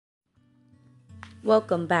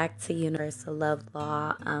Welcome back to Universal Love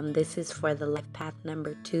Law. This is for the life path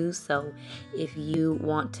number 2. So, if you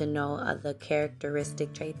want to know the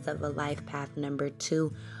characteristic traits of a life path number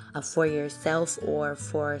 2 for yourself or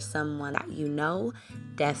for someone that you know,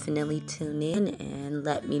 definitely tune in and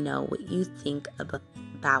let me know what you think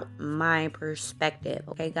about my perspective.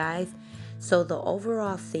 Okay, guys? So, the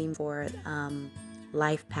overall theme for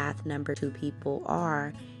life path number 2 people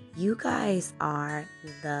are you guys are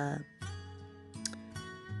the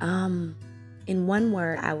in one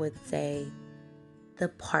word, I would say the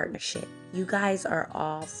partnership. You guys are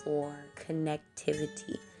all for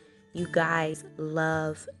connectivity. You guys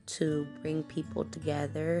love to bring people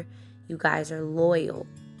together. You guys are loyal,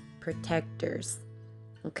 protectors.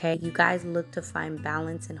 Okay? You guys look to find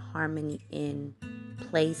balance and harmony in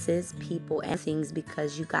places, people, and things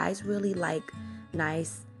because you guys really like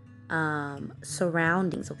nice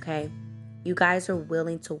surroundings. Okay? You guys are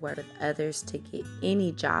willing to work with others to get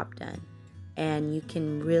any job done. And you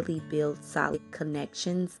can really build solid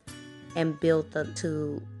connections and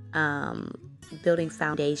building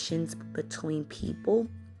foundations between people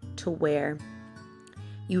to where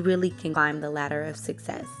you really can climb the ladder of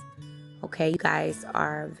success. Okay, you guys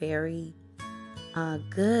are very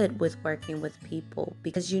good with working with people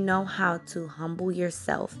because you know how to humble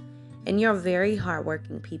yourself, and you're very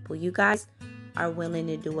hardworking people. You guys are willing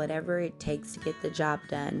to do whatever it takes to get the job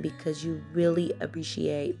done because you really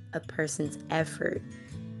appreciate a person's effort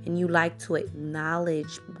and you like to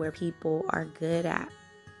acknowledge where people are good at.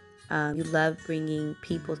 You love bringing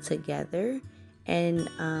people together, and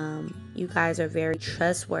you guys are very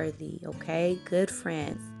trustworthy, okay? Good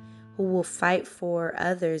friends who will fight for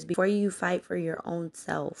others before you fight for your own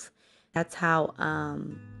self. That's how,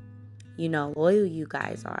 loyal you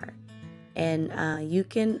guys are. And you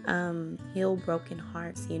can heal broken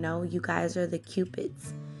hearts, You guys are the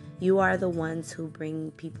cupids. You are the ones who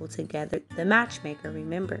bring people together. The matchmaker,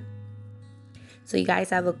 remember. So you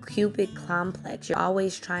guys have a Cupid complex. You're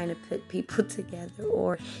always trying to put people together,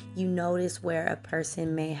 or you notice where a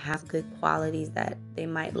person may have good qualities that they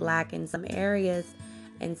might lack in some areas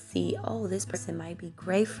and see, oh, this person might be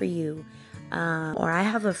great for you. Or I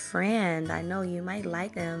have a friend, I know you might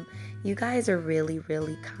like him. You guys are really,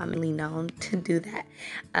 really commonly known to do that.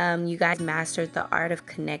 You guys mastered the art of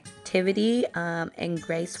connectivity and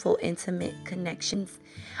graceful, intimate connections.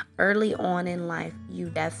 Early on in life, you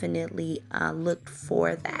definitely looked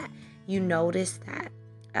for that. You noticed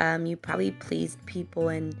that. You probably pleased people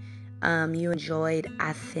and you enjoyed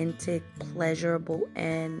authentic, pleasurable,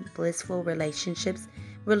 and blissful relationships.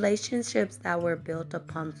 Relationships that were built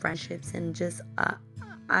upon friendships and just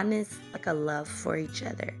honest, like a love for each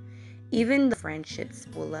other. Even the friendships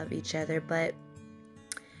will love each other, but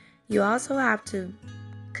you also have to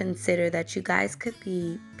consider that you guys could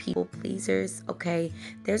be people pleasers, okay?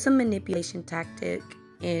 There's a manipulation tactic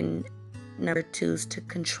in number 2s to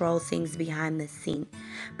control things behind the scene.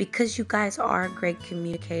 Because you guys are great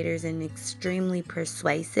communicators and extremely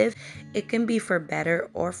persuasive, it can be for better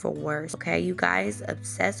or for worse, okay? You guys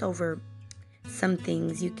obsess over some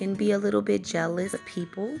things. You can be a little bit jealous of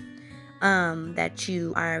people that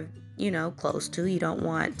you are, close to. You don't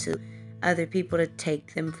want to other people to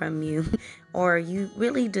take them from you, or you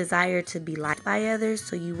really desire to be liked by others,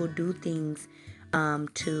 so you will do things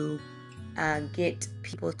to get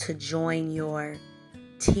people to join your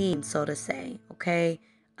team, so to say. Okay,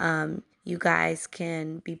 you guys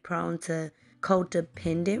can be prone to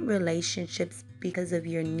codependent relationships because of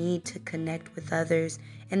your need to connect with others,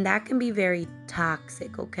 and that can be very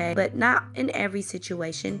toxic. Okay, but not in every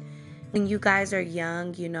situation. When you guys are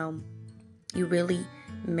young, you really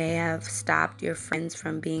may have stopped your friends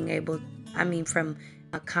from from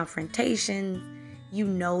a confrontation. You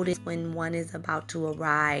notice when one is about to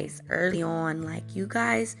arise early on. Like, you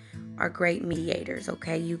guys are great mediators,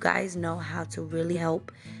 okay? You guys know how to really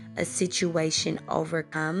help a situation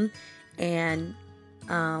overcome and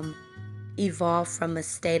evolve from a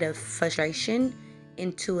state of frustration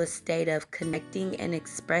into a state of connecting and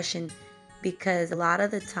expression, because a lot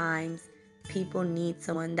of the times people need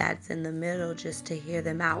someone that's in the middle just to hear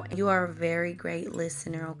them out. You are a very great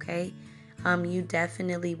listener, okay? You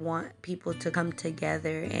definitely want people to come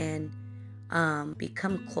together and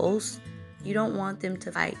become close. You don't want them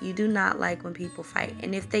to fight. You do not like when people fight.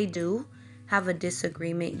 And if they do have a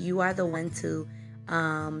disagreement, you are the one to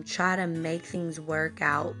try to make things work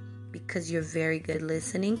out because you're very good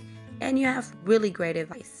listening and you have really great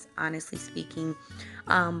advice, honestly speaking.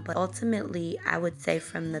 But ultimately, I would say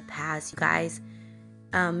from the past, you guys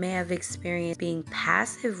may have experienced being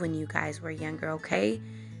passive when you guys were younger, okay?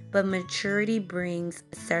 But maturity brings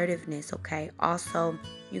assertiveness, okay? Also,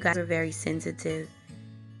 you guys are very sensitive,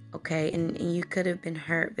 okay? And you could have been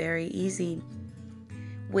hurt very easy,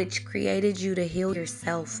 which created you to heal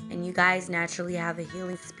yourself. And you guys naturally have a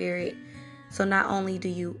healing spirit. So not only do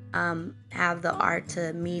you have the art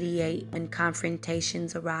to mediate when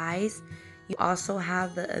confrontations arise, you also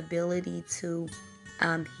have the ability to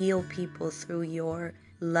heal people through your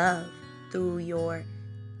love, through your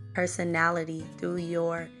personality, through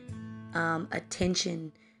your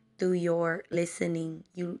attention, through your listening,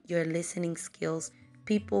 your listening skills.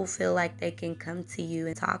 People feel like they can come to you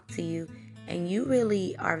and talk to you, and you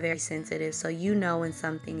really are very sensitive, so you know when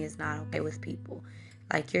something is not okay with people.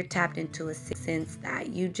 Like you're tapped into a sense that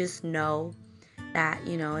you just know that,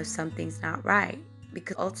 if something's not right.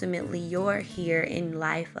 Because ultimately you're here in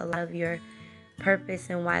life. A lot of your purpose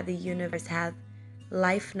and why the universe have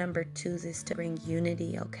life number 2s is to bring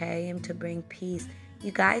unity, okay, and to bring peace.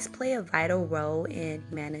 You guys play a vital role in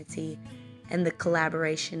humanity and the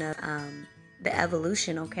collaboration of the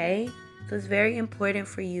evolution, okay? So it's very important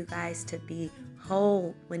for you guys to be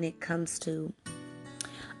whole when it comes to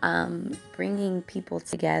bringing people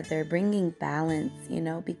together, bringing balance,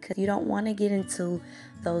 because you don't want to get into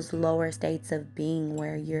those lower states of being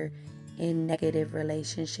where you're in negative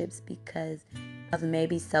relationships because of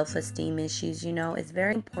maybe self-esteem issues. It's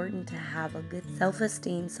very important to have a good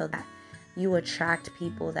self-esteem so that you attract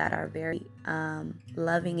people that are very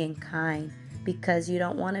loving and kind, because you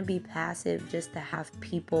don't want to be passive just to have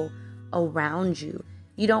people around you.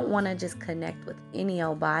 You don't want to just connect with any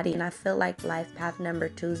old body. And I feel like life path number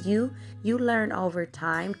 2 is you learn over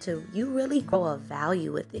time to you really grow a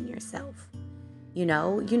value within yourself. You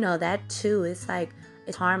know that too. It's like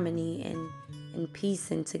it's harmony and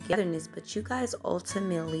peace and togetherness, but you guys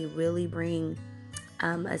ultimately really bring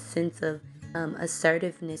a sense of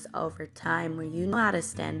assertiveness over time, where you know how to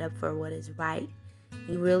stand up for what is right.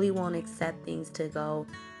 You really won't accept things to go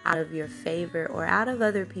out of your favor or out of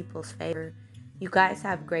other people's favor. You guys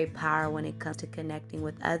have great power when it comes to connecting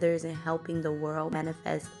with others and helping the world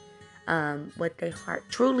manifest what their heart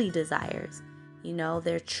truly desires.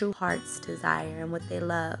 Their true heart's desire and what they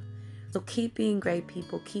love. So keep being great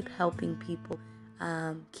people, keep helping people,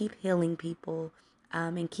 keep healing people,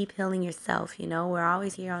 and keep healing yourself. We're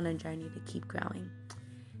always here on a journey to keep growing.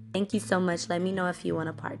 Thank you so much. Let me know if you want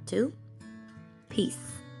a part 2.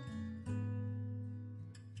 Peace.